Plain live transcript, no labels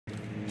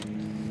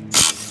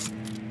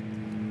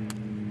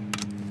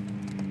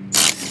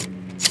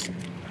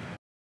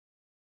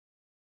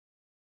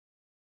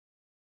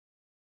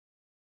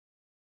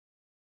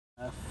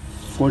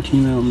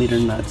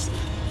14mm nuts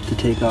to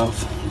take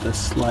off the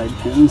slide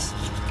pins.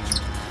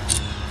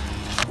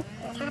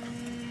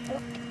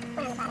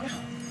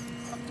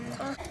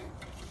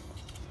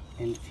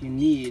 And if you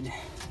need,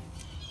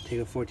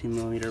 take a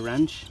 14mm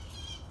wrench,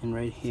 and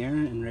right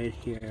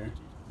here,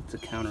 it's a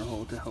counter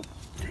hole to help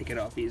take it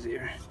off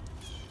easier.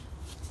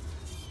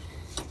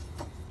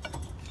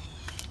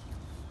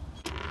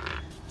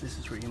 This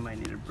is where you might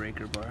need a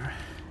breaker bar,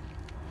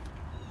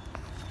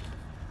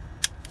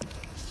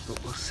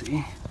 but we'll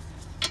see.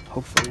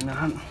 Hopefully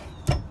not.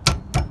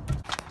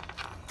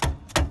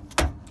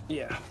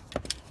 Yeah,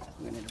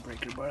 I'm gonna need a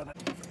breaker bar.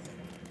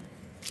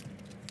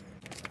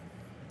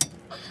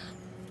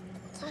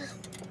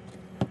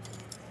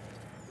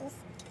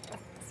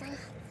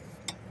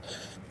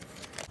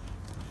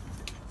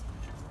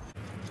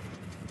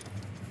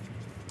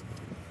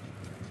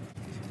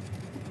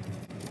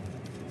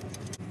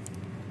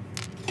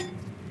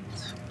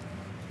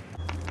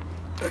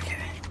 Okay,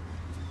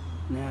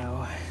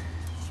 now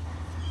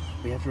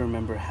we have to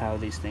remember how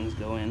these things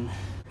go in.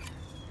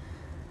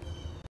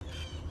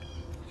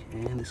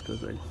 Okay, and this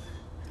goes like.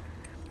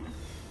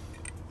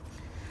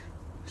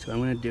 So what I'm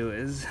gonna do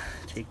is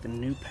take the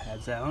new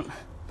pads out.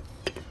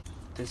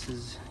 This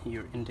is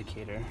your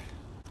indicator.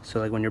 So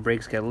like when your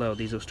brakes get low,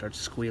 these will start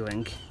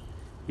squealing.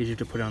 You have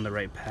to put it on the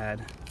right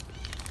pad.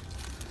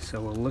 So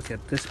we'll look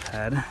at this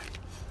pad,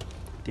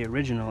 the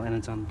original, and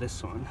it's on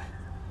this one,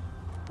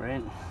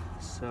 right?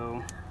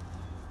 So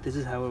this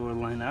is how it will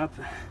line up.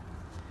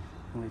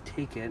 And we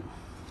take it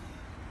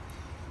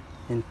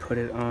and put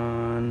it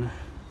on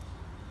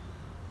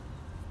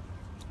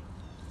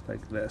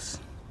like this.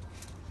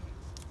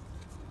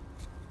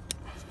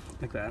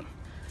 Like that.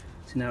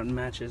 So now it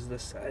matches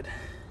this side,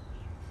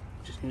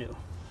 which is new.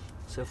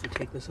 So if we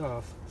take this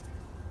off,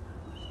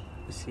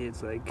 you see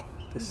it's like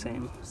the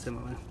same,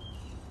 similar.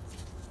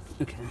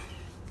 Okay.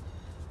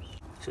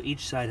 So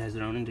each side has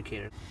their own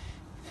indicator.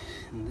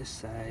 And this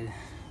side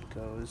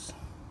goes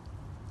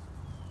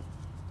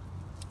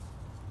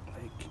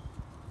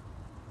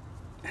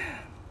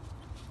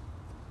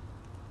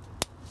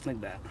like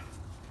that.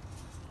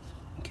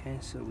 Okay,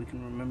 so we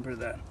can remember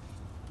that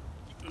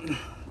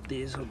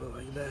these will go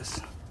like this.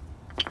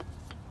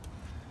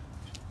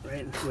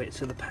 Right? Wait,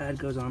 so the pad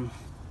goes on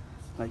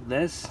like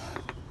this.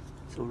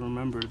 So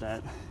remember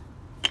that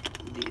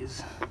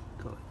these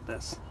go like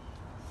this.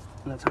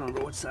 And that's how I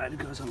remember what side it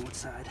goes on what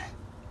side.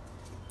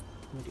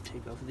 We can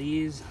take off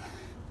these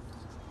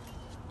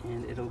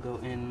and it'll go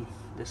in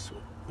this way.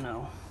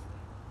 No.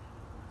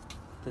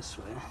 This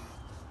way.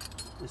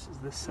 This is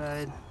this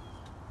side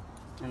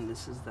and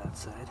this is that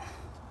side.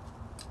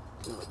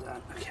 So like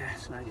that. Okay,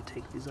 so now I can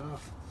take these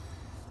off.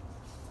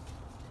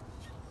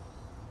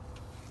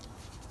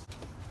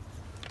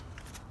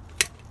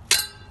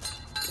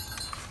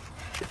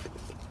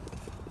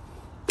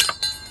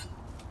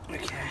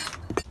 Okay.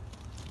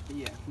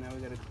 Yeah, now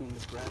we gotta clean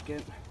the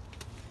bracket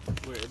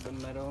where the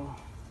metal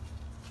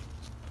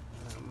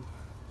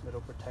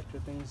protector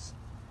things,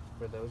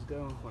 where those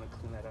go. Want to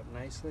clean that up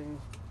nicely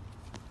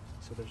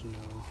so there's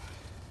no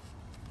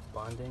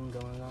bonding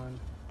going on.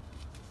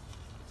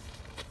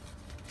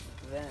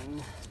 Then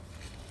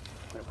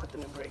I'm gonna put the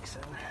new brakes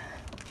in.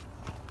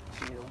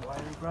 So you need a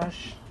wire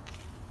brush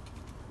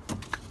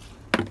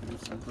and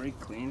some brake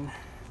clean.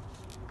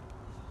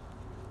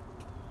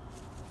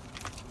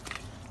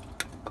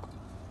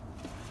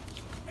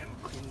 And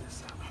we'll clean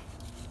this up.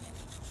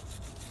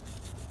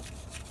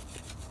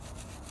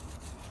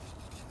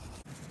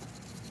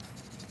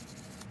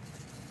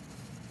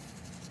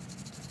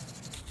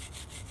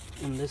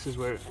 And this is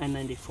where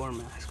N94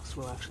 masks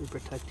will actually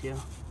protect you.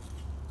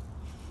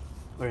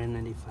 Or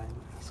N95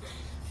 masks.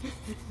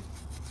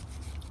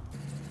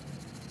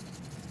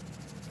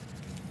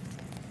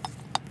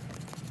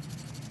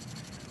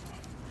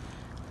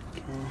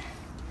 Okay.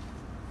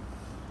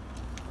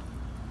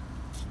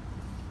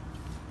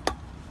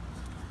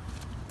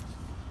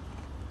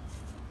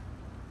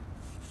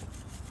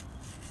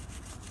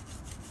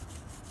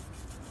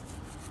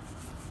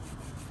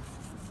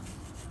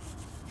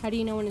 How do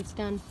you know when it's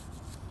done?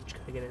 Just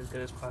gotta get it as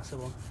good as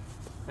possible.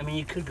 I mean,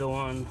 you could go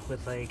on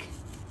with like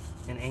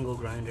an angle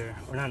grinder,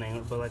 or not an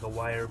angle, but like a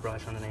wire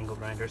brush on an angle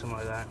grinder or something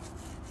like that,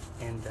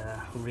 and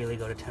really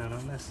go to town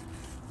on this.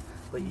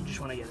 But you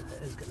just want to get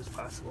it as good as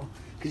possible,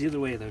 because either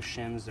way those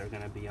shims are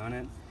going to be on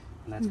it,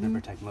 and that's going to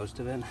protect most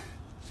of it.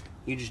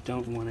 You just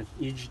don't want it.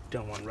 You just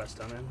don't want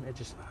rust on it. It's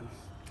just not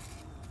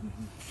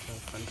so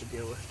fun to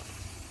deal with.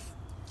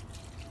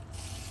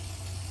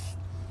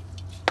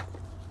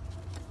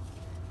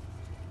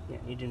 Yeah,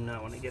 you do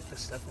not want to get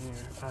this stuff in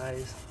your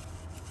eyes.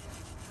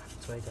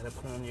 That's why you gotta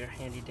put on your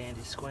handy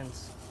dandy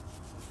squints.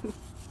 Okay.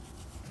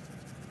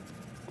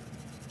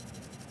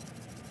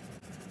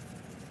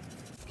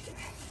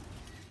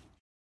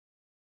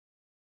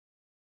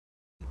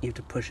 You have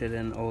to push it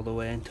in all the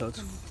way until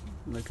it's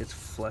like it's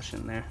flush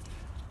in there.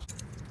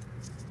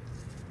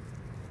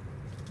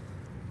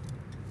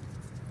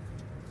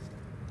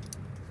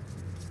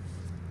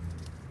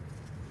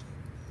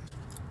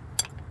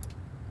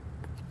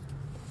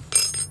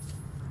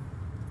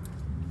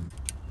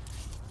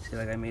 See,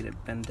 like I made it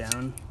bend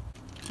down.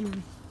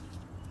 Mm.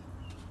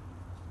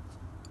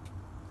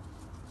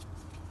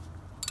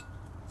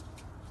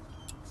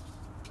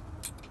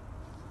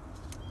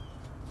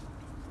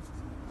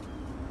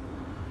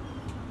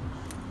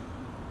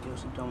 You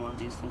also don't want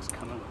these things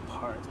coming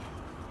apart.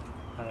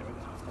 Oh, there we go.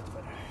 That's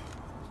better.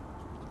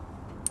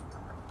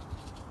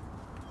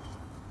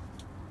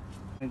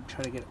 And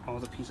try to get all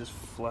the pieces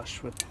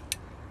flush with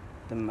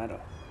the metal.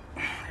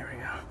 There we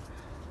go.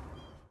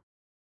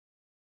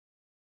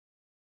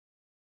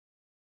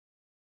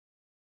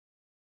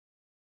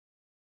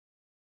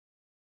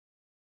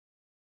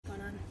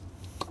 Going on.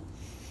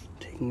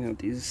 Taking out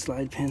these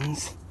slide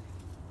pins.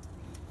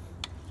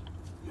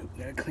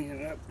 Gotta clean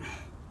it up.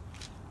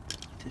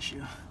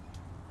 Tissue.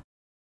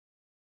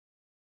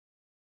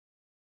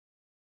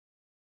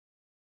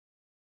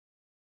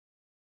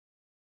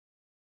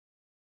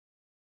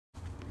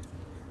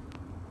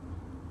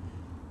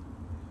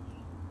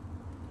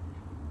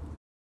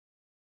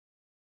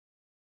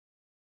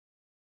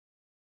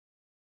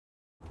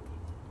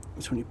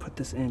 So when you put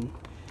this in,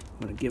 I'm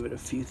gonna give it a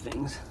few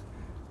things,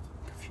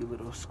 a few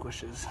little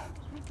squishes,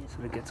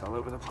 so it gets all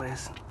over the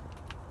place.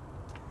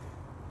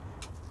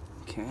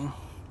 Okay.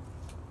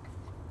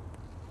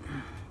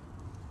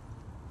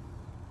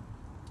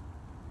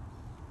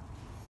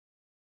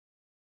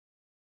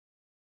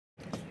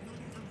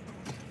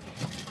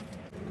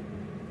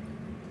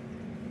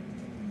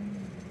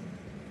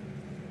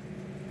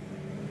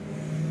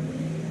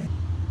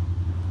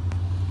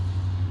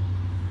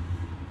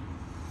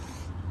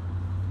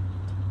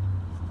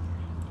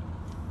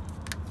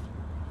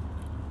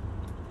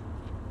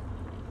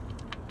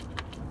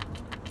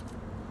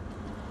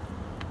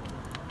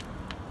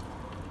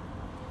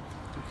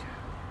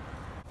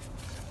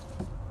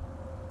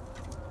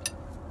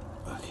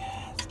 Okay,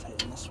 let's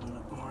tighten this one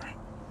up more.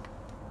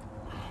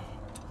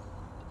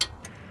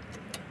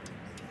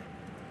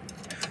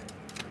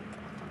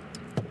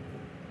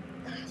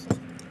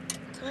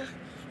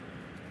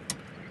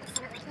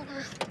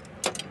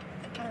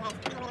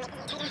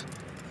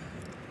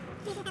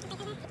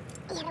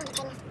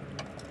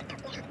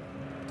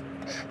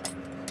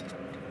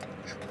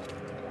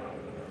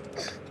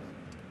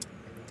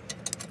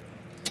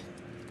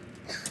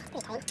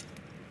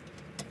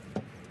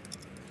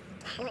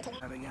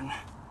 That again.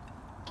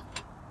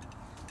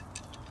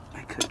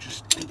 I could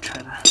just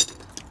try to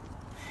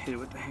hit it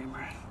with the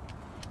hammer.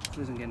 If it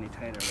doesn't get any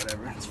tighter or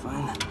whatever, it's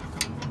fine.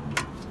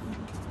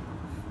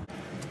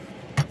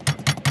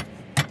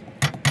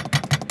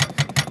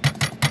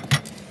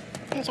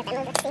 I'm sure if I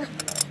move, let's see.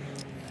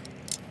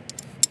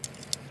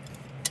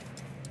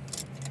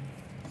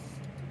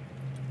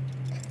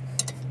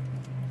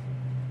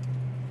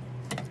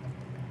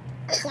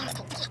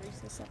 Grease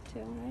this up too,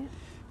 right?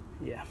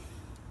 Yeah.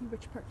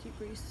 Which part do you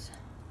grease?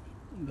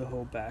 The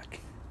whole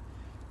back.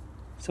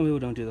 Some people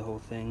don't do the whole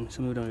thing.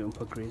 Some people don't even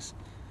put grease.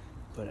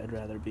 But I'd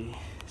rather be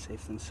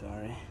safe than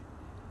sorry.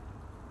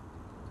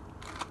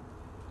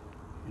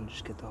 And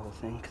just get the whole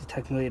thing. Because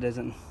technically it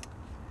doesn't...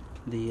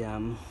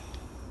 The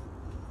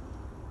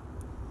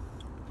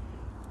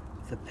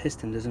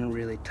piston doesn't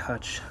really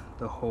touch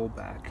the whole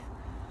back.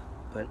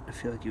 But I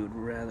feel like you would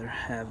rather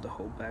have the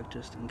whole back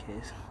just in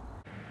case.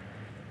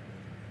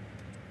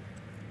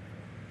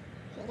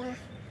 Yeah.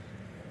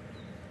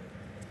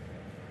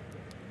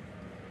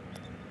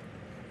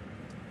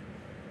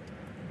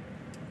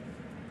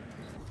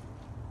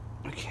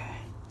 Okay.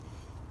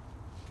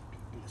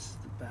 This is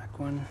the back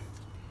one.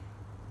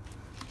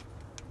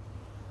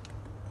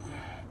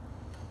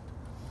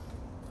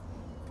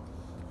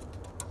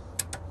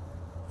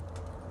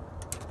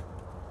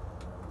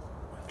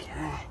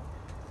 Okay.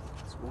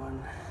 That's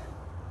one.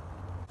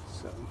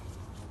 So,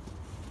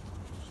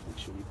 just make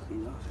sure you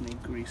clean off any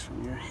grease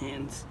from your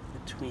hands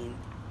between.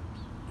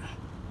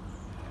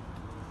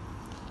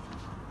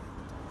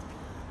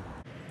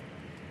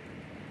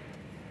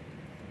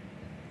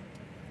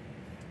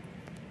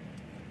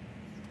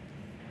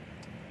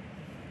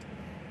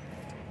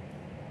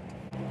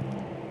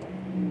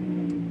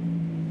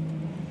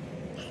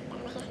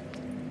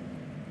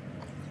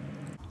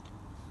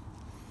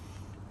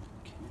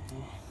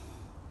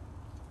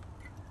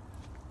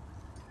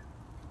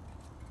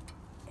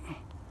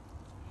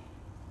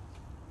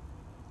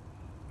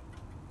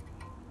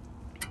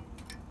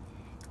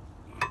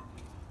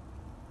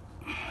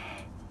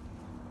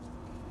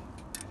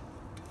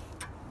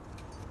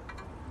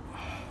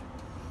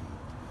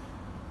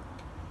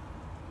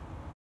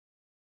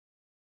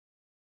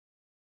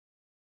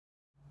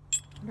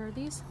 What are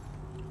these?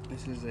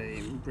 This is a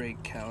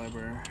brake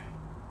caliber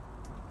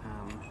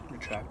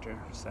retractor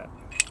set.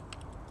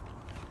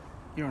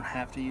 You don't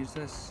have to use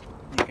this.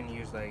 You can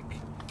use like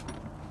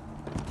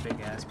big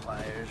ass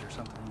pliers or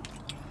something,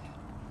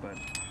 but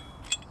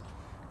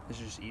it's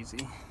just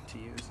easy to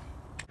use.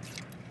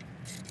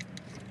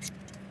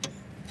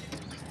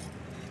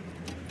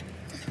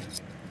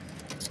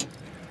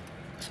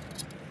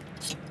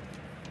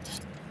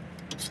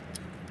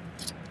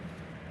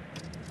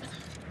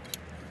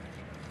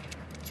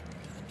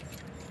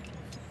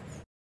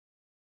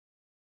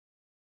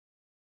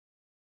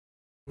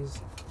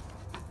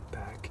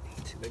 Back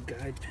into the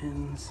guide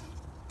pins.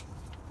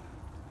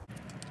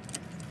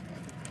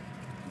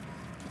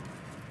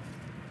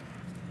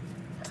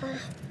 Okay,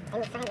 let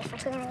me find the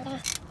 14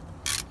 millimeter.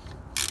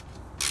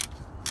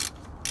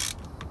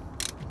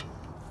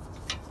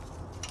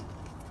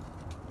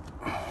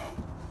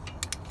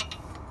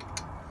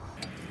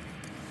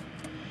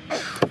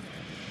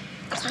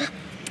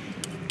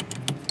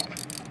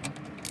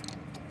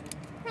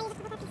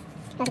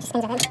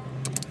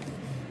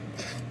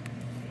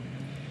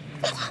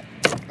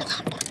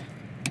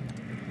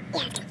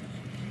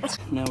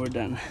 Now we're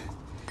done.